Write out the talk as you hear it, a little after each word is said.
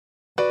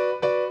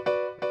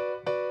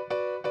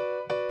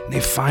They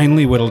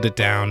finally whittled it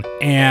down.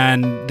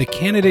 And the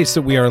candidates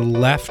that we are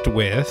left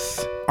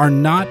with are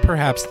not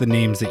perhaps the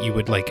names that you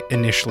would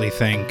initially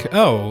think,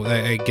 oh,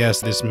 I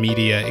guess this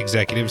media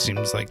executive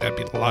seems like that'd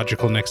be the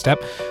logical next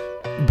step.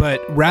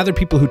 But rather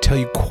people who tell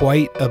you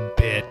quite a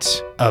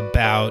bit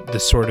about the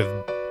sort of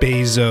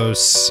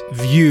Bezos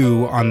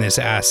view on this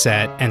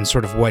asset and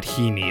sort of what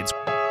he needs.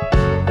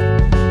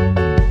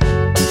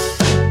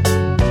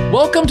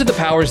 Welcome to the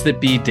Powers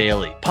That Be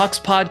Daily, Puck's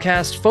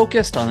podcast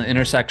focused on the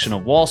intersection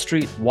of Wall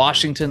Street,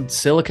 Washington,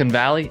 Silicon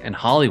Valley, and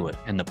Hollywood,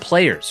 and the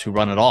players who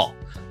run it all.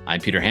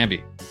 I'm Peter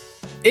Hamby.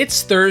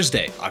 It's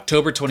Thursday,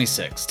 October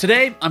 26th.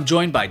 Today, I'm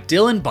joined by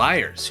Dylan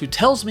Byers, who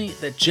tells me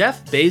that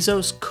Jeff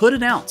Bezos could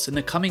announce in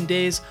the coming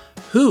days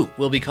who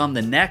will become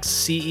the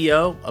next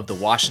CEO of the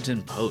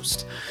Washington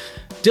Post.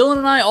 Dylan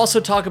and I also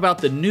talk about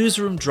the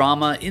newsroom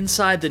drama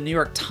inside the New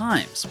York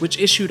Times, which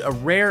issued a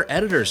rare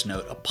editor's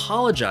note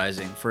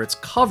apologizing for its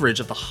coverage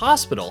of the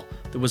hospital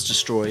that was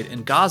destroyed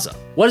in Gaza.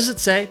 What does it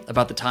say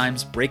about the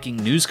Times' breaking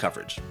news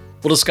coverage?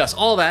 We'll discuss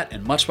all that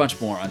and much,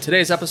 much more on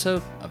today's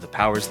episode of The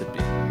Powers That Be.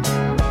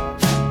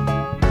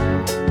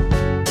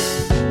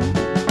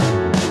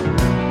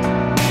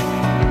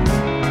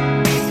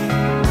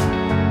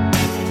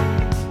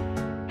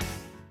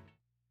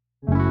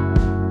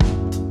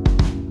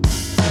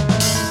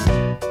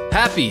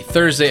 Happy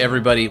Thursday,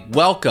 everybody.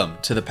 Welcome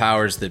to the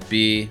Powers That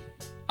Be.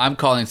 I'm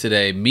calling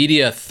today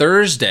Media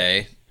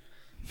Thursday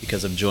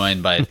because I'm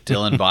joined by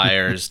Dylan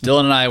Byers.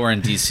 Dylan and I were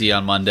in D.C.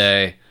 on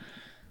Monday.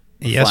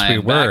 Yes, we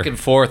were. Back and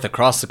forth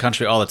across the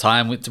country all the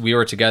time. We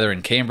were together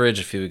in Cambridge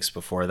a few weeks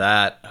before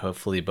that.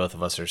 Hopefully both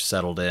of us are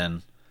settled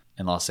in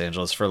Los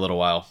Angeles for a little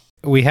while.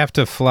 We have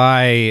to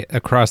fly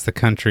across the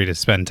country to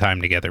spend time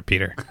together,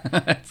 Peter.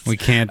 We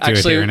can't do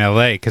it here in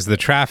LA because the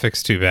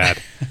traffic's too bad.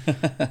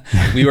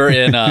 We were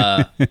in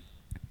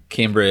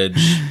Cambridge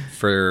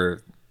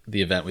for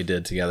the event we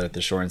did together at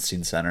the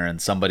Shorenstein Center,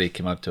 and somebody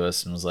came up to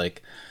us and was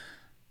like,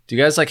 do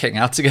you guys hang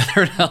out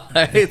together in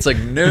LA? It's like,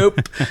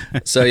 nope.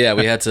 So yeah,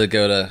 we had to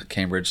go to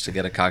Cambridge to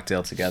get a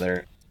cocktail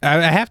together.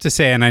 I have to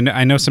say, and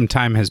I know some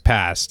time has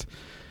passed,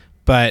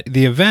 but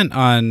the event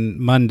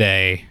on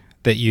Monday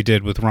that you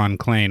did with Ron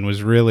Klain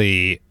was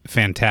really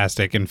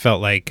fantastic and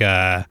felt like,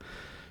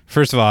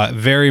 first of all,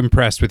 very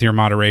impressed with your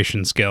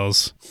moderation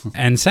skills.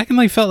 And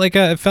secondly, it felt like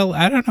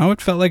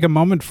a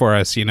moment for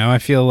us. You know, I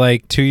feel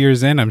like 2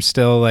 years in, I'm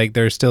still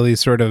there's still these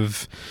sort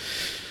of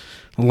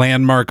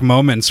landmark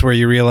moments where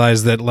you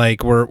realize that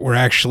we're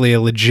actually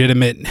a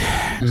legitimate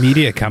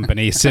media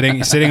company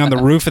sitting on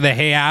the roof of the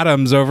Hay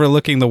Adams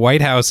overlooking the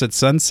White House at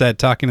sunset,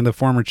 talking to the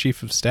former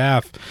chief of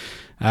staff.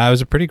 It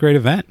was a pretty great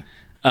event.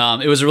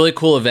 It was a really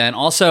cool event.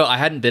 Also, I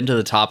hadn't been to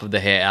the top of the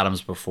Hay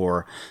Adams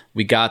before.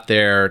 We got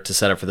there to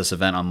set up for this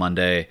event on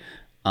Monday.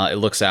 It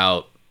looks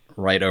out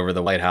right over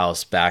the White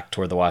House back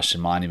toward the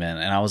Washington Monument.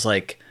 And I was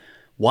like,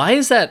 why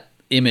is that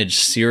image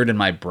seared in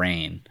my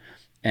brain?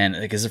 And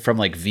is it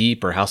from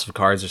Veep or House of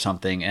Cards or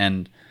something?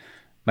 And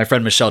my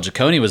friend Michelle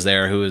Giacone was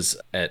there, who was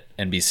at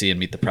NBC and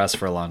Meet the Press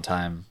for a long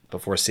time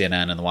before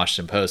CNN and the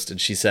Washington Post. And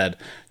she said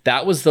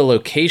that was the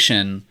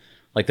location,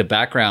 the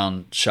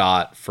background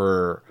shot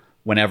for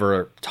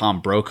whenever Tom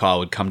Brokaw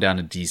would come down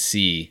to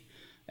DC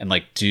and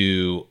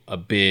do a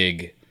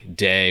big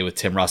day with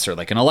Tim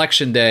Russert, an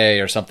election day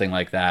or something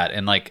like that.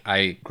 And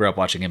I grew up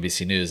watching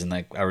NBC News, and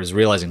I was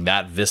realizing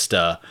that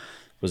vista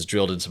was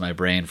drilled into my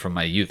brain from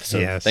my youth. So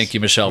yes. Thank you,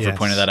 Michelle, for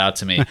pointing that out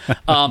to me.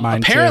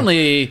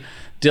 Apparently, too.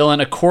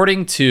 Dylan,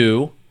 according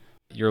to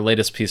your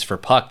latest piece for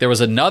Puck, there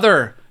was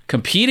another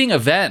competing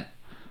event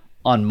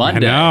on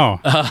Monday. I know.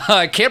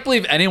 I can't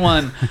believe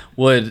anyone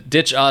would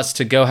ditch us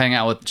to go hang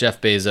out with Jeff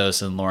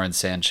Bezos and Lauren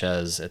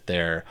Sanchez at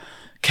their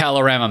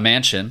Calorama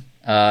mansion.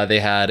 They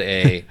had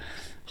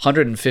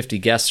 150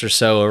 guests or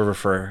so over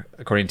for,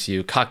 according to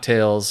you,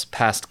 cocktails,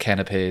 past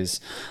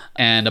canapes,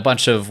 and a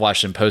bunch of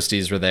Washington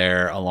Posties were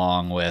there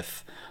along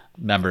with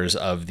members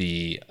of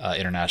the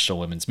International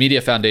Women's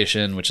Media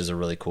Foundation, which is a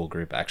really cool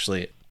group,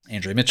 actually.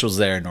 Andrea Mitchell's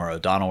there, Nora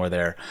O'Donnell were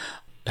there,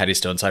 Patty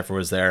Stonecipher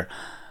was there.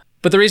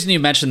 But the reason you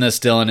mentioned this,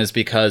 Dylan, is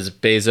because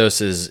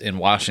Bezos is in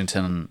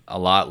Washington a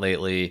lot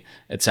lately.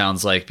 It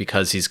sounds like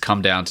because he's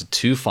come down to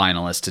two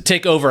finalists to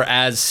take over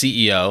as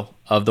CEO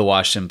of the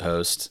Washington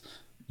Post.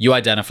 You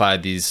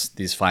identified these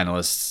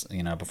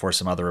finalists, before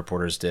some other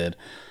reporters did.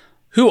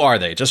 Who are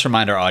they? Just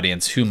remind our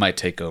audience who might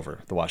take over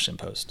the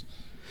Washington Post.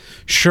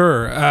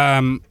 Sure.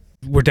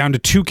 We're down to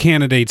two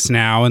candidates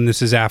now, and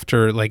this is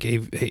after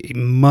a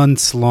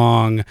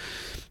months-long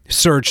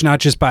search, not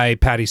just by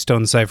Patty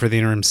Stonecipher, the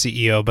interim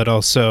CEO, but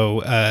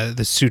also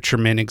the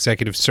Sucherman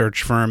executive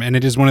search firm. And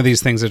it is one of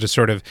these things that is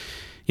sort of,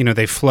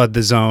 they flood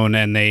the zone,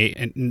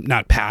 and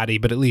not Patty,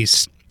 but at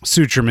least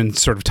Sucherman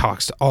sort of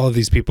talks to all of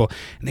these people,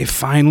 and they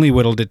finally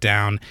whittled it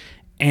down.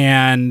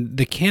 And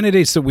the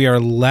candidates that we are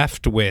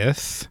left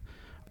with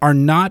are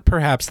not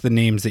perhaps the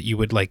names that you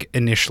would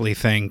initially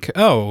think,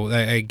 oh,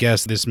 I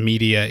guess this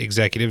media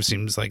executive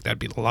seems like that'd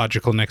be the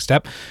logical next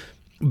step.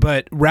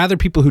 But rather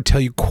people who tell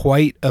you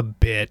quite a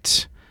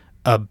bit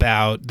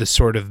about the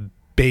sort of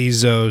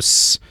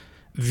Bezos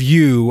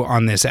view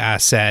on this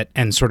asset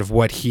and sort of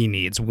what he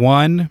needs.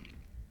 One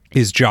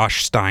is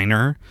Josh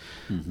Steiner,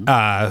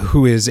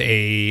 who is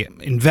a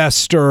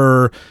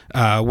investor,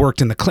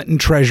 worked in the Clinton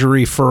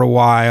Treasury for a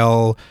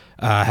while,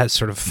 has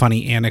sort of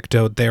funny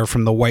anecdote there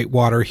from the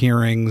Whitewater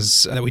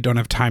hearings that we don't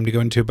have time to go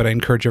into, but I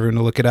encourage everyone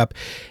to look it up,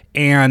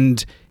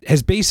 and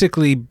has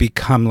basically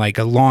become like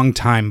a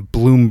longtime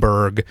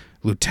Bloomberg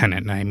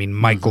lieutenant. I mean,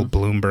 Michael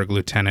Bloomberg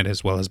lieutenant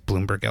as well as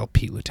Bloomberg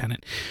LP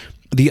lieutenant.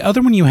 The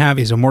other one you have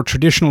is a more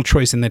traditional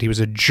choice in that he was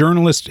a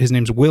journalist. His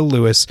name's Will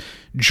Lewis,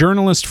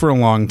 journalist for a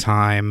long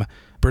time,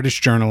 British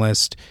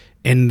journalist,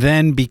 and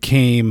then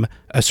became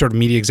a sort of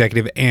media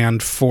executive,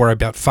 and for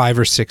about 5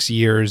 or 6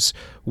 years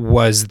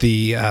was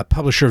the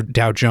publisher of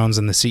Dow Jones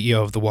and the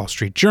CEO of the Wall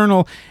Street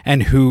Journal,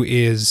 and who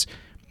is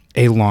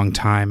a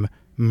longtime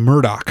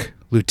Murdoch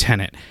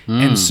lieutenant.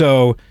 And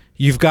so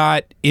you've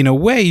got, in a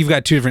way, you've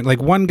got two different,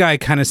 like one guy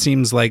kind of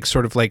seems like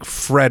sort of like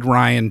Fred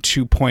Ryan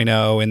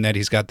 2.0 in that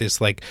he's got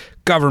this like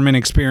government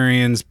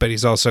experience, but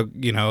he's also,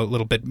 you know, a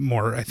little bit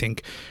more, I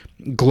think,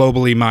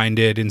 globally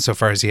minded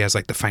insofar as he has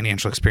like the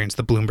financial experience,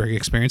 the Bloomberg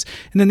experience.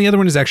 And then the other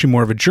one is actually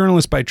more of a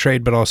journalist by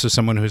trade, but also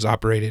someone who's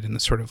operated in the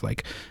sort of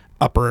like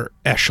upper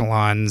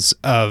echelons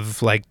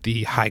of like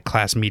the high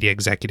class media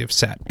executive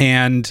set.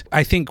 And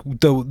I think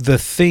the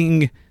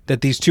thing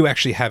that these two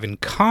actually have in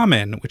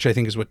common, which I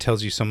think is what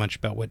tells you so much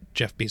about what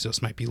Jeff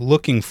Bezos might be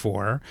looking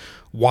for,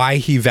 why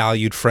he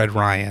valued Fred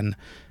Ryan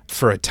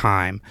for a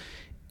time,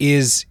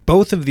 is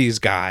both of these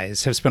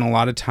guys have spent a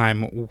lot of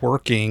time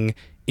working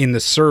in the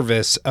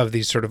service of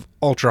these sort of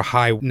ultra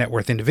high net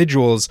worth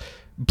individuals,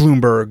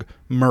 Bloomberg,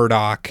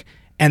 Murdoch,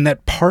 and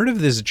that part of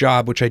this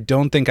job, which I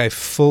don't think I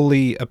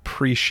fully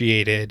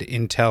appreciated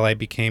until I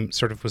became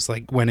sort of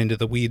went into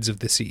the weeds of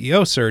the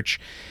CEO search,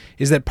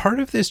 is that part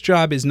of this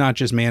job is not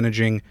just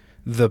managing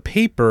the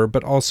paper,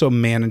 but also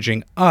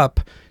managing up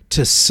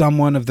to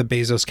someone of the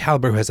Bezos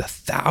caliber who has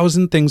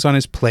 1,000 things on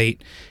his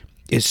plate,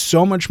 is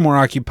so much more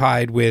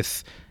occupied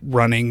with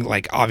running,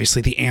 like,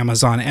 obviously the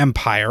Amazon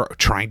empire,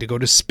 trying to go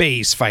to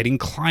space, fighting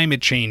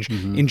climate change,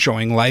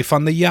 enjoying life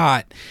on the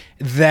yacht,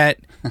 that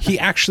he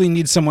actually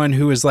needs someone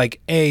who is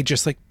like,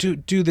 just like,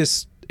 do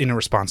this in a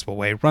responsible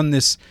way, run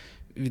this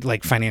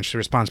like financially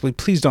responsibly.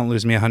 Please don't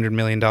lose me $100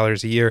 million a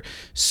year.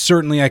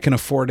 Certainly I can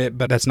afford it,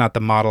 but that's not the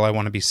model I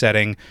want to be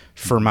setting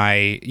for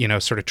my, you know,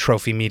 sort of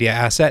trophy media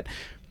asset.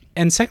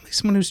 And secondly,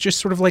 someone who's just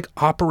sort of like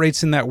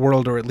operates in that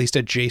world, or at least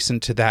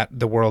adjacent to that,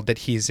 the world that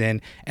he's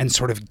in, and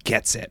sort of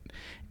gets it.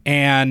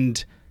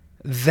 And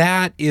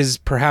that is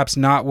perhaps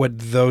not what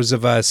those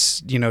of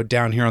us, you know,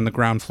 down here on the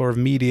ground floor of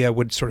media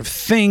would sort of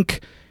think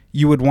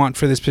you would want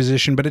for this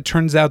position. But it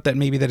turns out that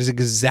maybe that is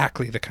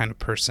exactly the kind of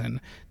person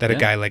that a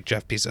guy like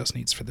Jeff Bezos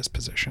needs for this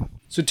position.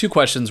 So 2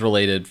 questions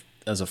related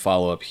as a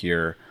follow-up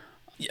here.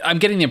 I'm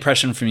getting the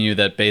impression from you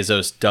that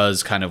Bezos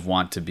does kind of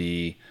want to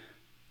be,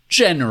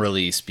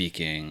 generally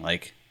speaking,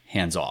 like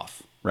hands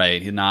off,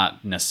 right? He's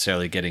not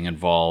necessarily getting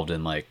involved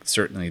in like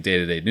certainly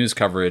day-to-day news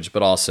coverage,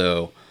 but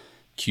also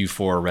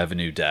Q4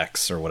 revenue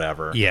decks or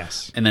whatever.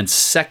 Yes. And then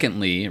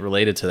secondly,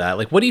 related to that,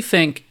 like what do you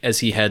think as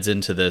he heads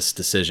into this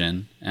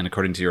decision, and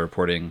according to your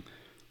reporting,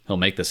 he'll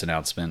make this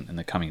announcement in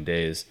the coming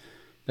days,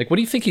 like what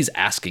do you think he's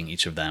asking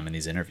each of them in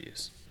these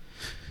interviews?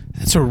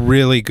 That's a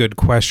really good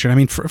question. I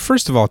mean,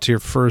 first of all, to your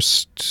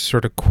first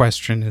sort of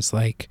question is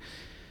like,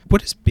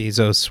 what does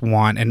Bezos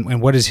want,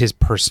 and what is his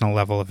personal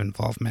level of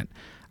involvement?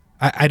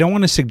 I don't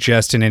want to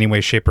suggest in any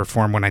way, shape, or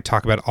form when I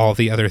talk about all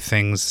the other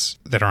things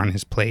that are on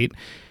his plate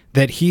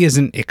that he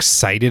isn't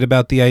excited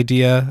about the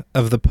idea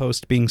of the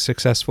Post being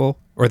successful,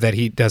 or that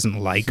he doesn't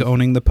like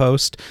owning the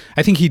Post.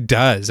 I think he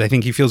does. I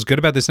think he feels good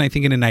about this, and I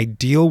think in an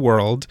ideal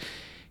world,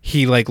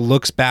 he like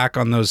looks back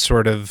on those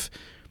sort of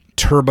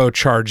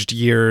turbocharged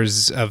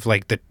years of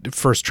like the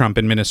first Trump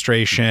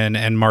administration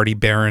and Marty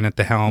Barron at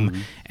the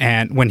helm.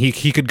 And when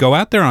he could go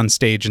out there on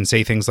stage and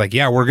say things like,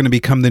 yeah, we're going to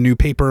become the new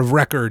paper of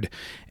record,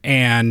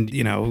 and,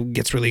 you know,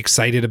 gets really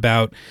excited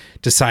about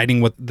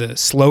deciding what the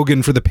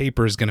slogan for the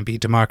paper is going to be,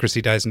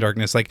 democracy dies in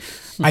darkness. Like,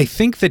 I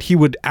think that he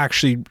would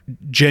actually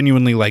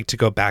genuinely like to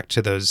go back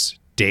to those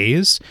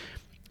days.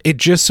 It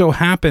just so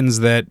happens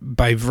that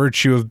by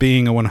virtue of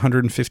being a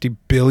 $150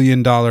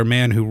 billion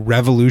man who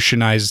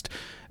revolutionized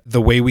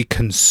the way we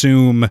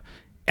consume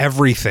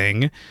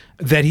everything,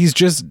 that he's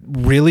just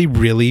really,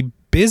 really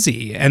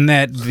busy, and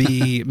that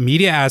the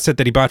media asset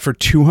that he bought for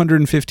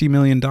 $250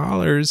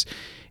 million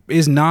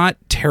is not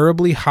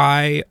terribly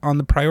high on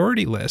the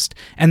priority list.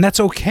 And that's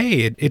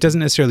okay. It doesn't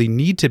necessarily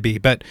need to be,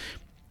 but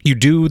you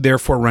do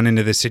therefore run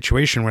into this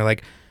situation where,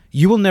 like,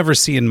 you will never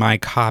see in my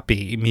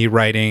copy me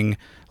writing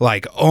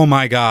like, oh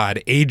my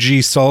God, A.G.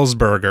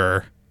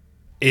 Sulzberger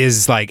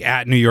is like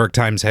at New York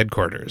Times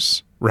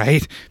headquarters,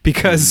 right?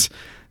 Because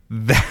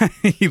that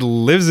he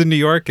lives in New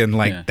York, and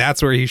like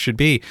that's where he should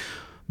be.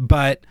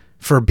 But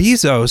for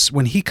Bezos,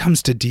 when he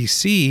comes to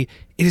DC,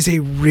 it is a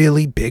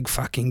really big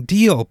fucking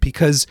deal,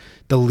 because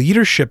the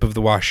leadership of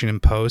the Washington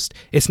Post,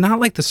 it's not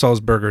like the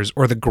Sulzbergers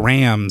or the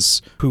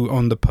Grahams who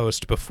owned the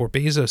Post before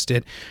Bezos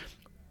did.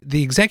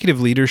 The executive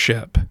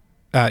leadership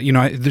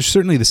There's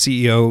certainly the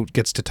CEO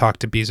gets to talk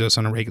to Bezos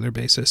on a regular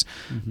basis,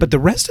 but the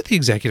rest of the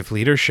executive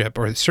leadership,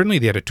 or certainly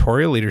the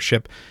editorial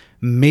leadership,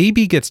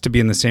 maybe gets to be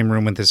in the same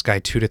room with this guy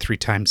 2 to 3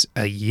 times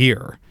a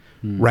year,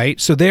 right?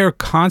 So they are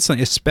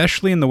constantly,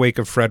 especially in the wake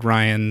of Fred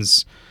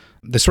Ryan's,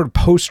 the sort of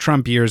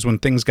post-Trump years when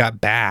things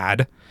got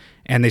bad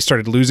and they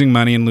started losing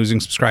money and losing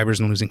subscribers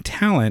and losing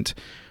talent,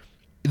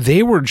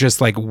 they were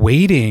just like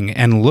waiting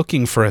and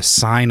looking for a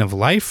sign of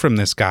life from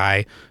this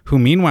guy who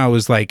meanwhile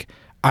was like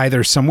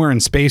either somewhere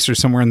in space or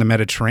somewhere in the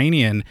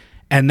Mediterranean.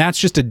 And that's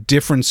just a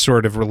different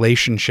sort of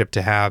relationship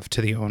to have to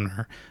the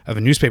owner of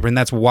a newspaper. And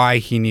that's why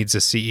he needs a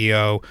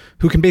CEO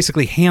who can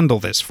basically handle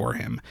this for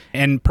him.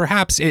 And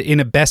perhaps in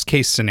a best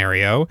case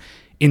scenario,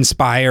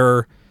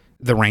 inspire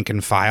the rank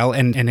and file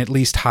and at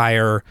least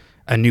hire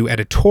a new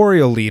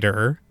editorial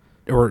leader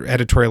or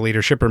editorial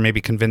leadership, or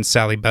maybe convince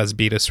Sally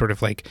Busby to sort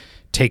of like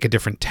take a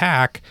different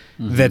tack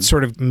that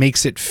sort of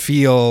makes it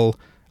feel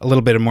a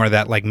little bit more of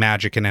that like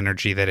magic and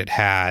energy that it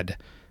had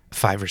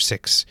 5 or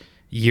 6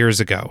 years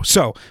ago.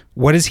 So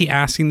what is he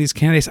asking these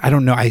candidates? I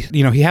don't know.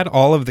 He had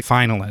all of the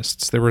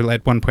finalists. There were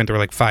at one point, there were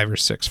like 5 or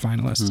 6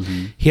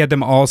 finalists. He had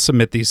them all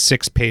submit these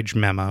 6-page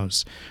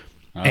memos.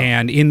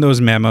 And in those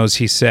memos,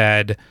 he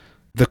said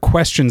the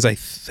questions, I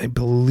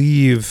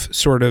believe,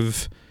 sort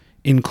of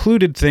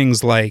included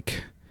things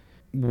like,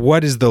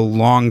 what is the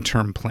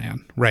long-term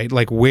plan, right?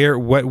 Like what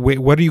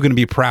are you going to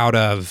be proud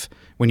of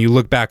when you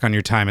look back on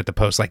your time at the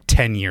Post like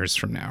 10 years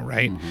from now,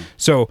 right?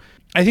 So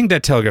I think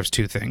that telegraphs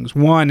 2 things.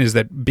 One is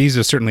that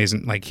Bezos certainly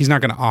isn't like, he's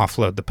not going to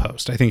offload the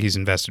Post. I think he's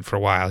invested for a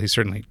while. He's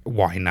certainly,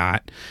 why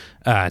not?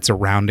 It's a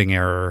rounding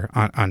error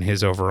on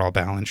his overall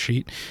balance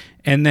sheet.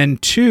 And then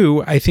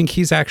 2, I think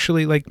he's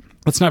actually like,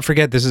 let's not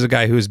forget, this is a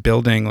guy who is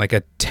building like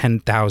a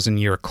 10,000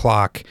 year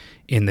clock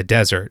in the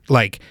desert.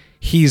 Like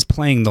he's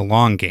playing the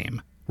long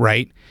game,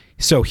 right?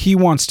 So he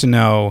wants to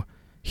know,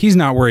 he's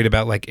not worried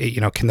about like,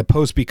 can the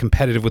Post be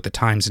competitive with the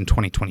Times in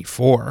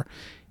 2024?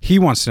 He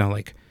wants to know,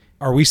 like,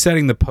 are we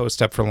setting the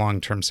Post up for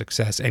long-term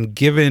success? And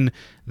given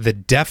the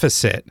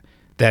deficit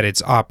that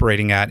it's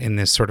operating at in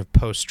this sort of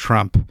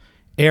post-Trump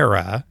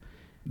era,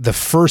 the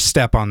first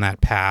step on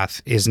that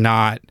path is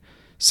not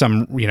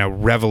some,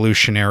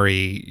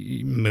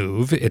 revolutionary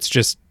move. It's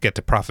just get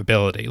to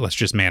profitability. Let's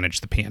just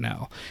manage the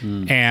P&L.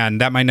 And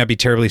that might not be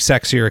terribly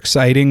sexy or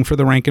exciting for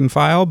the rank and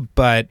file,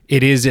 but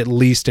it is at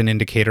least an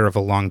indicator of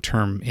a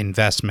long-term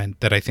investment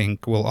that I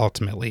think will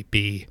ultimately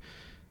be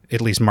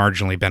at least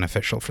marginally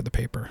beneficial for the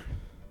paper.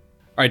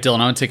 All right, Dylan,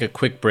 I want to take a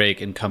quick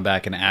break and come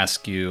back and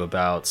ask you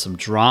about some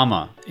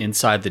drama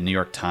inside the New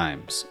York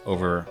Times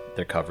over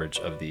their coverage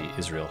of the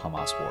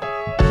Israel-Hamas war.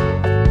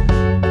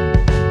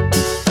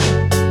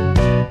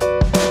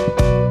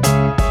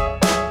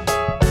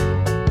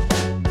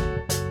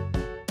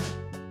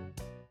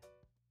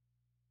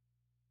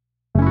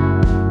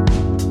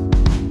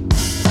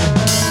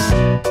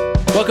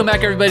 Welcome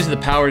back, everybody, to The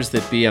Powers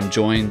That Be. I'm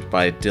joined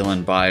by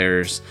Dylan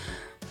Byers.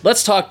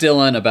 Let's talk,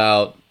 Dylan,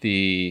 about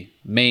the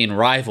main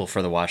rival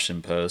for the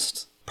Washington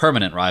Post,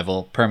 permanent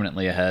rival,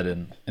 permanently ahead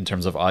in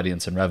terms of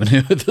audience and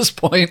revenue at this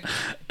point,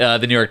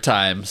 the New York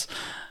Times.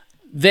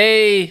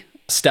 They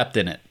stepped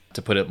in it,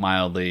 to put it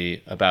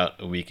mildly, about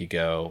a week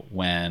ago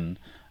when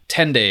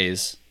 10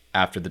 days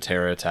after the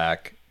terror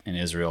attack in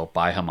Israel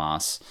by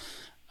Hamas,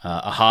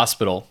 a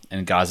hospital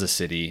in Gaza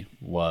City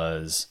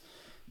was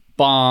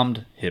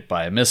bombed, hit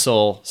by a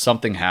missile,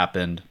 something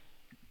happened.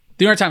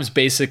 The New York Times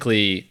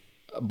basically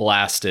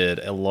blasted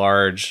a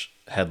large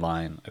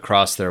headline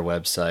across their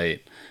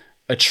website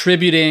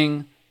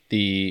attributing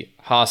the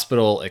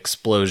hospital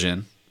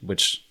explosion,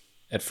 which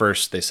at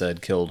first they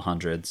said killed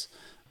hundreds,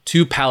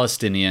 to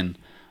Palestinian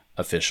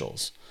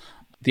officials.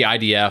 The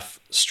IDF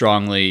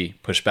strongly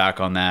pushed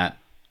back on that.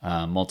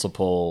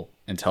 Multiple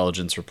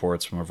intelligence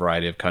reports from a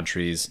variety of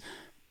countries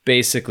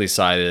basically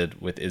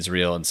sided with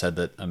Israel and said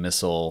that a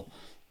missile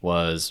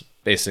was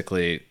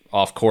basically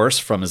off course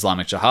from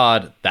Islamic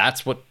Jihad.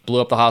 That's what blew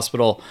up the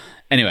hospital.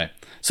 Anyway,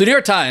 so New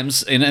York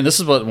Times, and this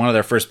is what one of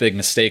their first big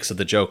mistakes of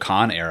the Joe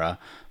Kahn era,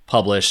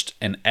 published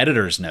an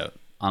editor's note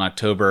on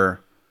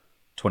October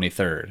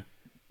 23rd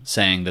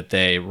saying that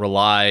they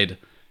relied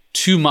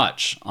too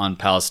much on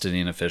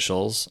Palestinian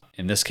officials.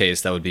 In this case,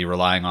 that would be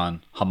relying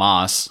on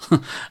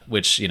Hamas,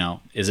 which,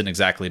 isn't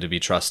exactly to be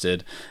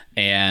trusted.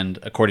 And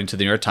according to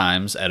the New York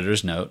Times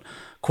editor's note,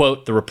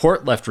 quote, the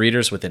report left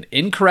readers with an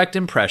incorrect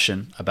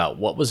impression about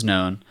what was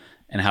known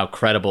and how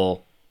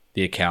credible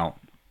the account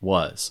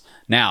was.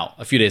 Now,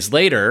 a few days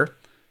later,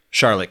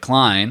 Charlotte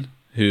Klein,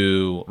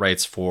 who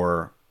writes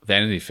for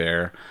Vanity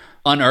Fair,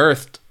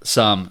 unearthed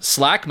some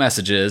Slack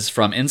messages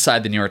from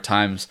inside the New York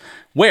Times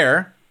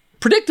where,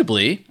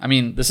 predictably,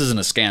 this isn't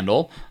a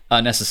scandal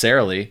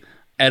necessarily,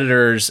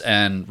 editors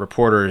and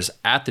reporters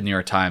at the New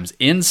York Times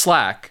in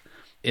Slack,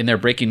 in their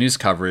breaking news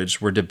coverage,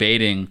 were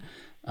debating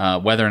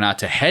whether or not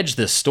to hedge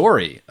this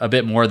story a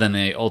bit more than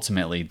they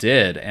ultimately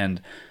did.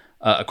 And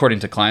according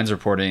to Klein's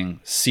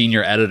reporting,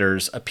 senior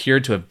editors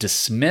appeared to have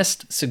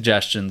dismissed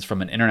suggestions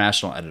from an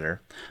international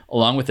editor,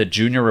 along with a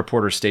junior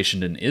reporter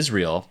stationed in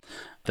Israel,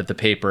 that the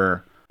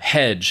paper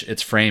hedge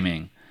its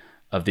framing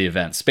of the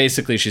events.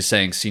 Basically, she's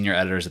saying senior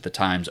editors at the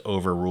Times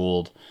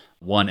overruled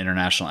one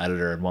international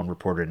editor and one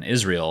reporter in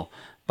Israel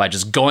by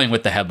just going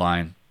with the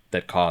headline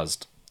that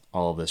caused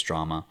all of this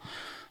drama.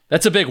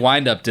 That's a big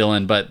windup,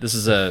 Dylan, but this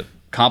is a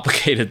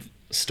complicated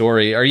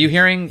story. Are you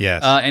hearing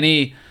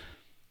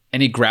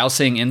any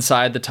grousing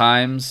inside the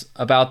Times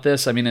about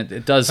this? I mean,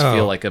 it does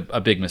feel like a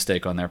big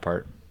mistake on their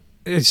part.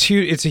 It's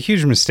huge. It's a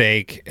huge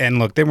mistake. And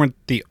look, they weren't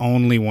the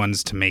only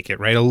ones to make it,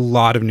 right? A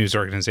lot of news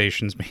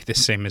organizations made the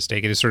same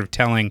mistake. It is sort of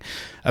telling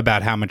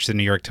about how much the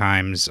New York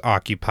Times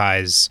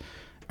occupies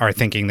are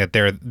thinking that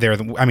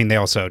they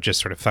also just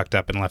sort of fucked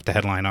up and left the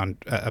headline on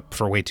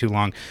for way too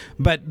long.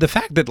 But the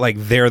fact that like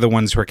they're the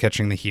ones who are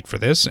catching the heat for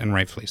this, and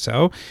rightfully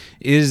so,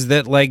 is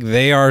that like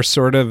they are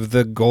sort of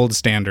the gold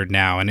standard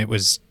now. And it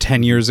was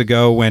 10 years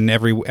ago when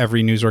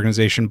every news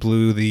organization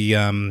blew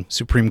the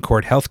Supreme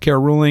Court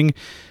healthcare ruling.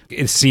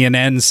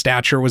 CNN's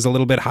stature was a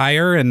little bit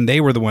higher, and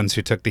they were the ones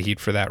who took the heat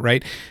for that,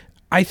 right?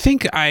 I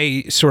think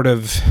I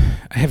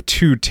have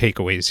two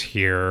takeaways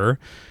here.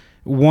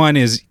 One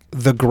is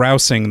the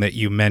grousing that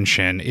you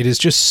mentioned. It is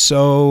just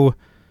so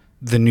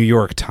the New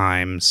York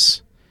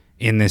Times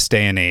in this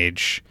day and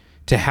age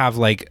to have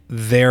like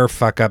their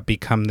fuck up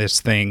become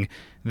this thing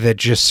that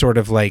just sort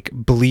of like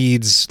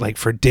bleeds like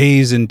for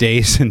days and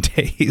days and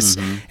days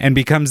and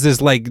becomes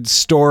this like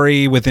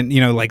story within,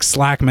 like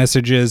Slack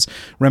messages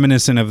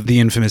reminiscent of the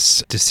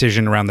infamous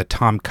decision around the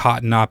Tom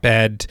Cotton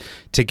op-ed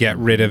to get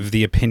rid of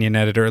the opinion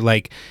editor.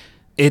 Like,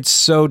 it's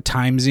so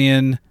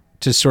Timesian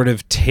to sort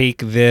of take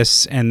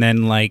this and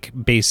then like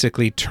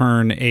basically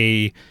turn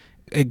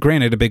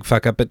granted a big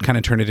fuck up, but kind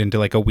of turn it into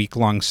like a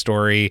week-long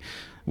story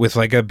with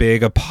like a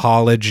big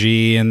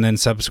apology, and then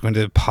subsequent to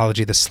the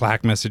apology, the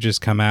Slack messages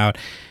come out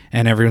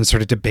and everyone's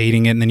sort of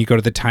debating it. And then you go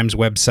to the Times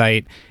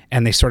website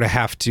and they sort of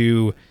have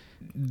to,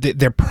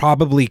 they're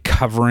probably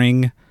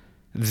covering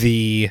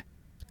the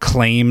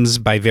claims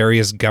by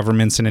various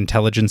governments and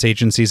intelligence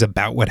agencies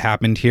about what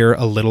happened here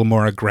a little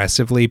more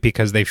aggressively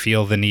because they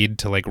feel the need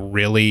to like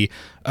really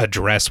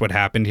address what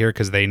happened here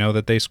because they know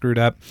that they screwed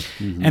up.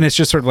 And it's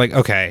just sort of like,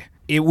 okay,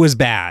 it was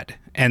bad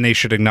and they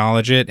should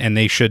acknowledge it and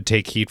they should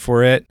take heat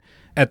for it.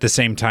 At the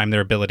same time, their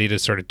ability to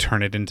sort of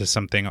turn it into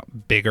something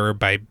bigger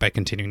by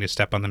continuing to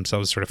step on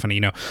themselves is sort of funny.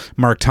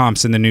 Mark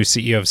Thompson, the new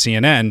CEO of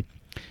CNN,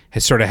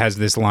 has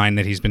this line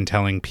that he's been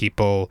telling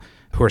people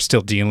who are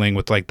still dealing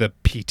with like the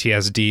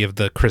PTSD of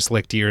the Chris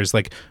Licht years,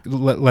 like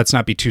let's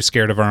not be too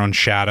scared of our own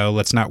shadow.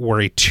 Let's not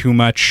worry too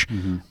much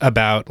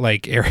about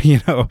like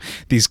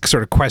these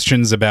sort of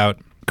questions about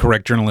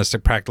correct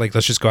journalistic practice. Like,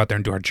 let's just go out there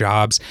and do our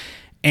jobs.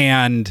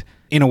 And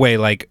in a way,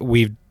 like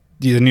the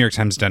New York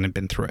Times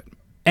been through it.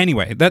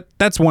 Anyway,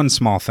 that's one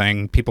small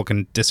thing. People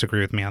can disagree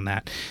with me on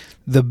that.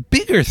 The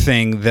bigger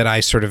thing that I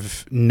sort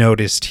of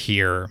noticed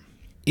here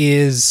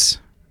is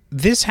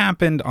this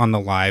happened on the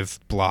live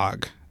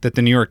blog that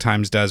the New York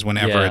Times does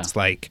whenever it's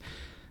like,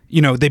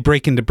 they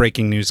break into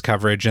breaking news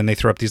coverage and they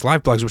throw up these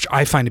live blogs, which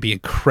I find to be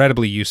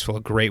incredibly useful, a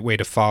great way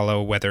to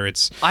follow, whether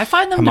it's I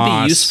find them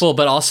Hamas. To be useful,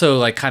 but also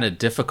like kind of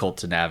difficult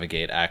to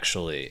navigate,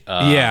 actually.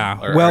 Or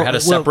how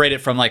to separate it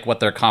from like what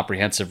their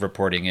comprehensive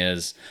reporting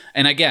is.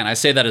 And again, I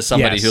say that as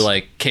somebody who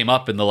like came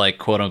up in the like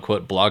quote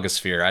unquote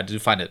blogosphere. I do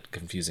find it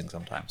confusing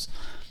sometimes.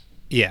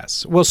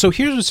 Yes. Well, so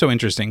here's what's so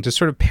interesting, to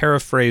sort of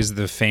paraphrase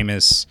the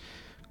famous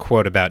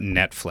quote about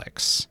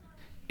Netflix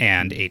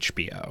and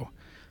HBO.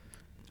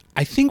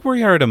 I think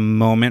we are at a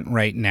moment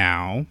right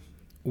now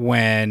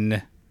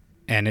when,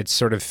 and it's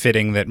sort of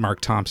fitting that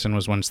Mark Thompson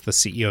was once the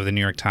CEO of the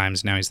New York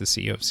Times, now he's the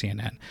CEO of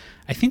CNN.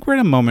 I think we're at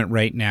a moment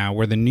right now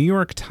where the New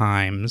York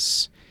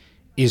Times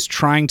is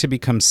trying to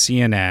become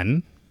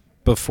CNN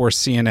before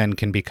CNN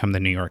can become the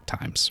New York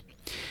Times.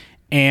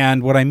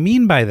 And what I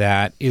mean by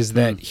that is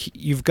that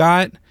you've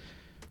got,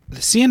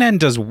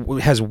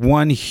 CNN has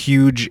one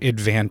huge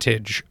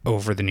advantage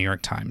over the New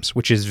York Times,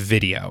 which is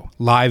video,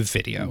 live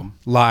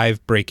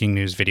breaking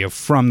news video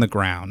from the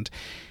ground.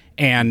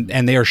 And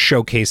they are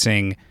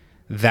showcasing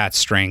that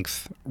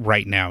strength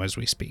right now as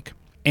we speak.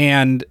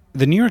 And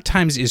the New York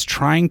Times is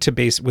trying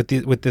to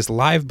with this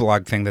live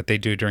blog thing that they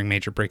do during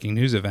major breaking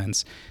news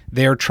events,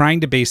 they're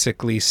trying to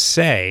basically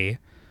say,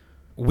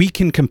 we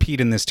can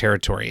compete in this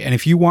territory. And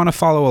if you want to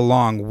follow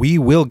along, we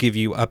will give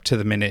you up to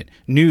the minute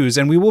news,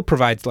 and we will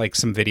provide like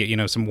some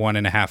video, some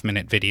 1.5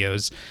 minute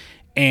videos.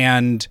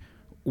 And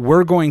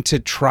we're going to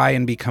try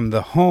and become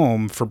the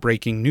home for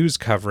breaking news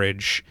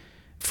coverage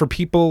for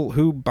people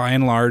who by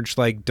and large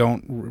like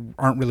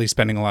aren't really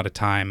spending a lot of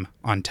time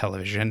on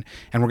television.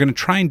 And we're going to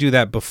try and do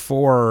that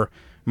before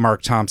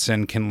Mark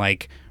Thompson can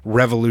like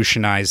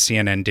revolutionize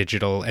CNN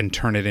digital and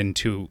turn it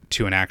into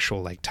an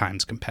actual like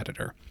Times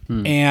competitor.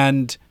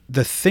 And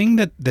the thing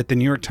that the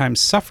New York Times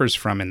suffers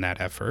from in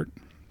that effort,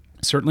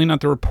 certainly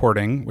not the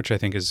reporting, which I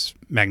think is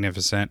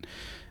magnificent,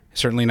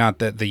 certainly not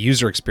the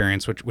user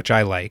experience, which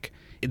I like.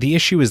 The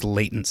issue is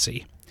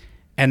latency.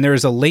 And there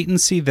is a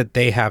latency that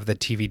they have that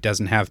TV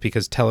doesn't have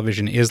because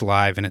television is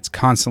live and it's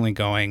constantly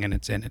going and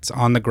it's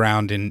on the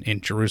ground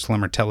in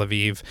Jerusalem or Tel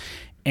Aviv.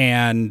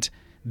 And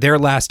their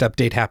last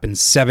update happened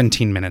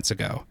 17 minutes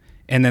ago.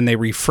 and then they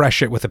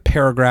refresh it with a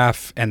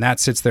paragraph, and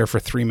that sits there for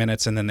 3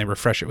 minutes, and then they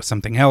refresh it with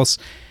something else.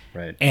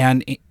 Right.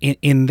 And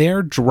in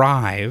their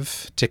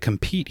drive to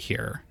compete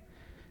here,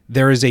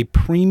 there is a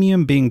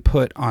premium being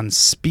put on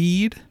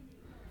speed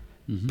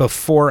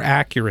before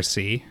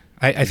accuracy.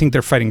 I think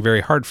they're fighting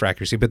very hard for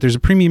accuracy, but there's a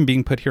premium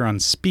being put here on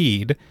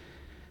speed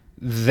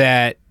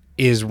that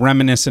is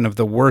reminiscent of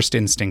the worst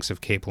instincts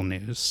of cable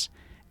news.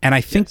 And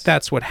I think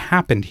that's what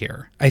happened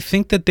here. I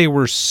think that they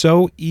were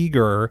so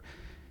eager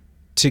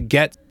to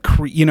get,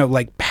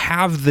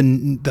 have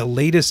the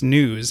latest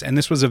news, and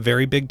this was a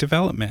very big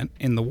development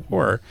in the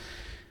war,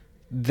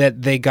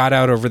 that they got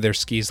out over their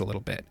skis a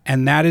little bit.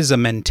 And that is a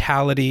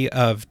mentality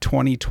of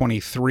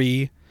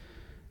 2023,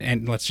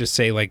 and let's just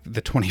say like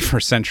the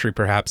 21st century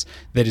perhaps,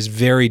 that is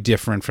very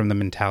different from the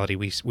mentality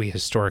we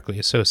historically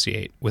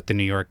associate with the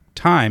New York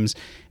Times.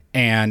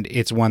 And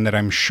it's one that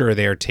I'm sure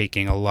they're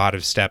taking a lot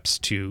of steps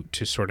to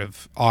sort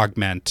of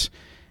augment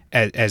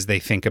as they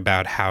think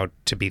about how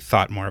to be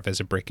thought more of as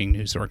a breaking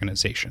news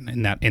organization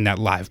in that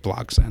live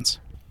blog sense.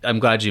 I'm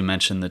glad you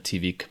mentioned the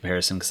TV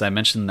comparison, because I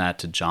mentioned that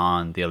to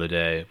John the other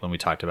day when we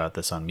talked about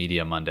this on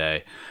Media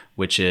Monday,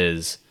 which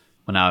is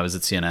when I was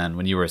at CNN,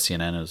 when you were at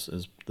CNN, it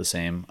was the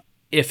same.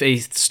 If a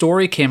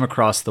story came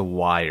across the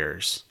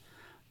wires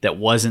that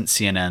wasn't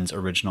CNN's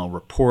original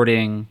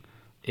reporting,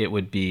 it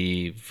would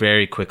be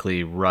very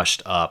quickly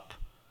rushed up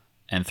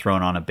and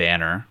thrown on a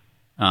banner,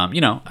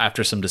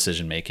 after some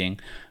decision making.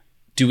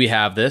 Do we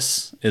have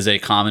this is a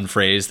common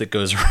phrase that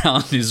goes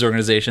around news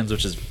organizations,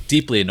 which is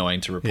deeply annoying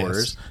to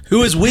reporters. Yes.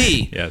 Who is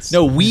we? Yes.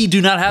 No, we do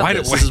not have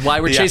this. This is why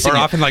we're chasing it. Or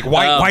often like,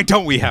 why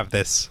don't we have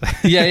this?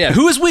 Yeah.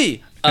 Who is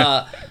we?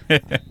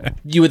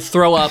 You would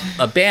throw up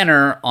a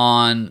banner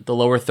on the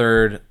lower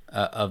third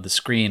of the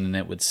screen, and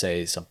it would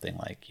say something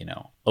like,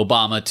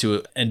 Obama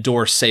to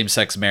endorse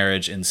same-sex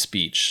marriage in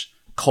speech,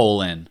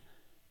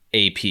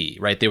 AP,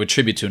 right? They would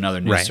attribute to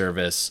another news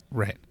service.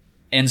 Right.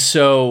 And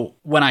so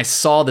when I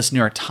saw this New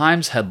York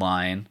Times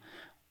headline,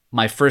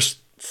 my first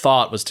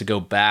thought was to go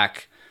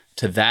back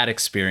to that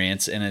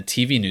experience in a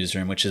TV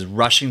newsroom, which is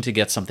rushing to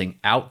get something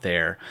out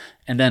there.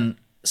 And then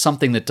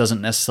something that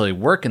doesn't necessarily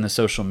work in the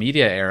social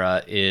media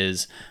era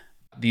is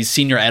these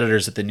senior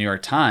editors at the New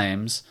York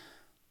Times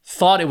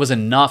thought it was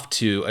enough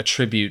to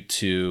attribute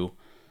to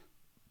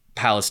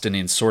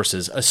Palestinian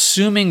sources,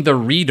 assuming the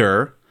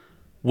reader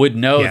would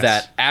know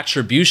that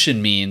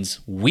attribution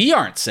means we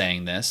aren't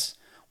saying this.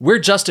 We're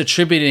just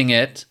attributing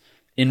it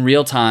in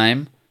real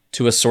time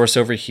to a source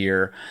over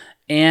here.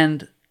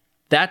 And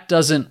that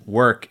doesn't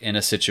work in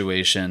a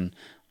situation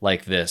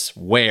like this,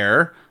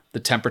 where the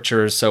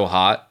temperature is so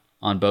hot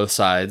on both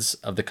sides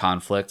of the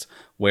conflict,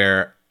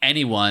 where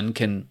anyone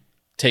can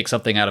take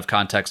something out of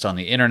context on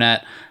the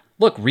internet.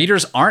 Look,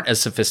 readers aren't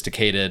as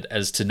sophisticated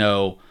as to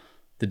know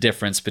the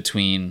difference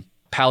between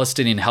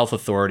Palestinian Health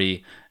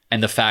Authority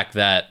and the fact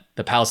that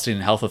the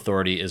Palestinian Health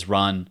Authority is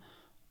run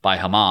by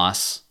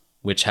Hamas,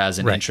 which has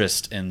an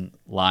interest in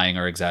lying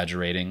or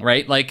exaggerating,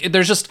 right? Like,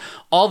 there's just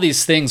all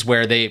these things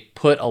where they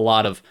put a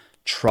lot of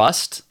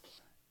trust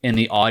in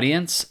the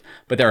audience,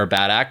 but there are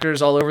bad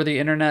actors all over the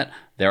internet.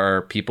 There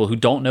are people who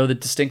don't know the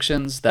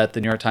distinctions that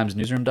the New York Times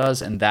newsroom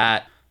does, and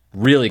that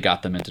really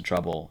got them into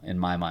trouble in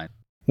my mind.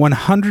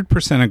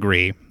 100%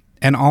 agree.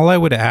 And all I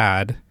would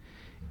add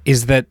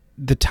is that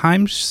the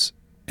Times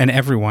and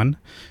everyone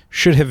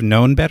should have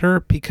known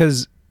better,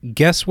 because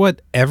guess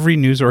what every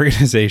news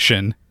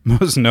organization,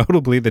 most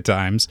notably the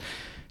Times,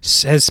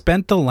 has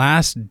spent the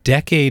last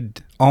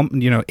decade,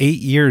 8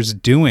 years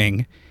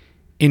doing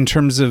in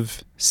terms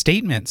of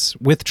statements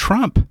with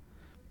Trump.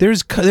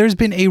 There's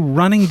been a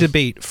running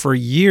debate for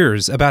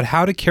years about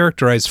how to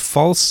characterize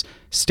false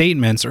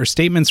statements or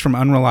statements from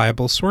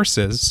unreliable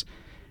sources.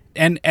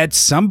 And at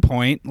some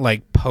point,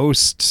 like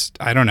post,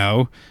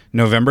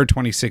 November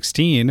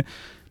 2016,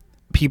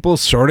 people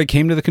sort of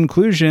came to the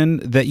conclusion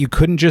that you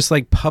couldn't just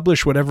like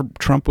publish whatever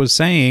Trump was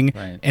saying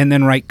and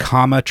then write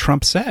comma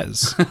Trump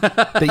says.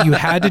 That you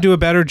had to do a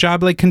better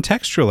job like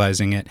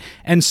contextualizing it.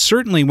 And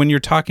certainly when you're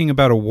talking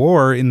about a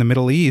war in the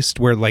Middle East,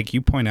 where like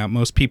you point out,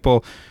 most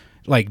people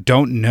like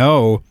don't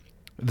know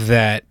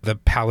that the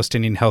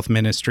Palestinian Health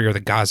Ministry or the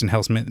Gazan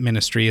Health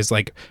Ministry is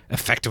like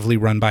effectively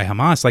run by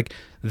Hamas, like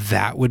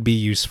that would be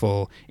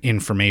useful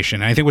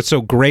information. And I think what's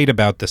so great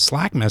about the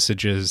Slack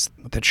messages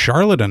that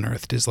Charlotte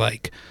unearthed is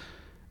like,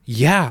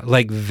 yeah,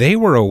 like they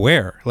were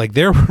aware, like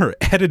there were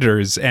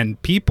editors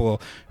and people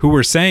who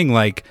were saying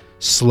like,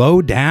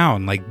 slow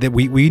down, like that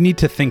we need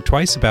to think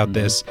twice about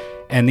this.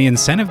 And the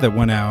incentive that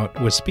went out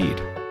was speed.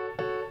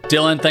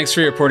 Dylan, thanks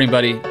for your reporting,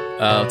 buddy.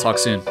 Talk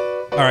soon.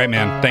 All right,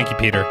 man. Thank you,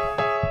 Peter.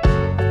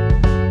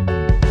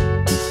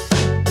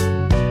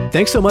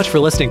 Thanks so much for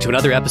listening to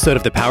another episode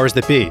of The Powers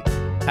That Be.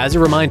 As a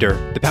reminder,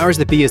 The Powers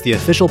That Be is the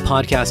official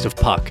podcast of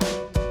Puck.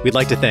 We'd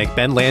like to thank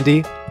Ben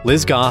Landy,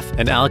 Liz Goff,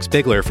 and Alex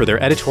Bigler for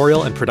their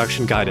editorial and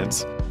production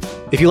guidance.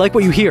 If you like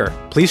what you hear,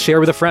 please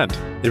share with a friend.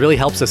 It really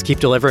helps us keep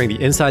delivering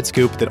the inside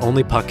scoop that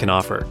only Puck can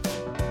offer.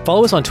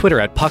 Follow us on Twitter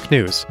at Puck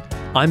News.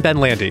 I'm Ben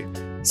Landy.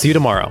 See you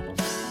tomorrow.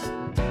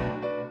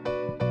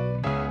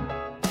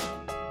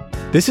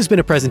 This has been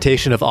a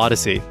presentation of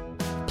Odyssey.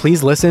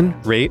 Please listen,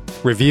 rate,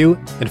 review,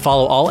 and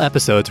follow all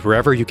episodes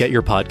wherever you get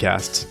your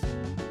podcasts.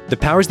 The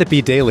Powers That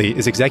Be Daily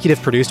is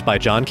executive produced by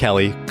John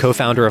Kelly,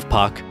 co-founder of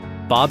Puck,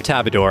 Bob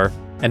Tabador,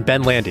 and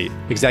Ben Landy,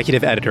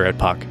 executive editor at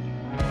Puck.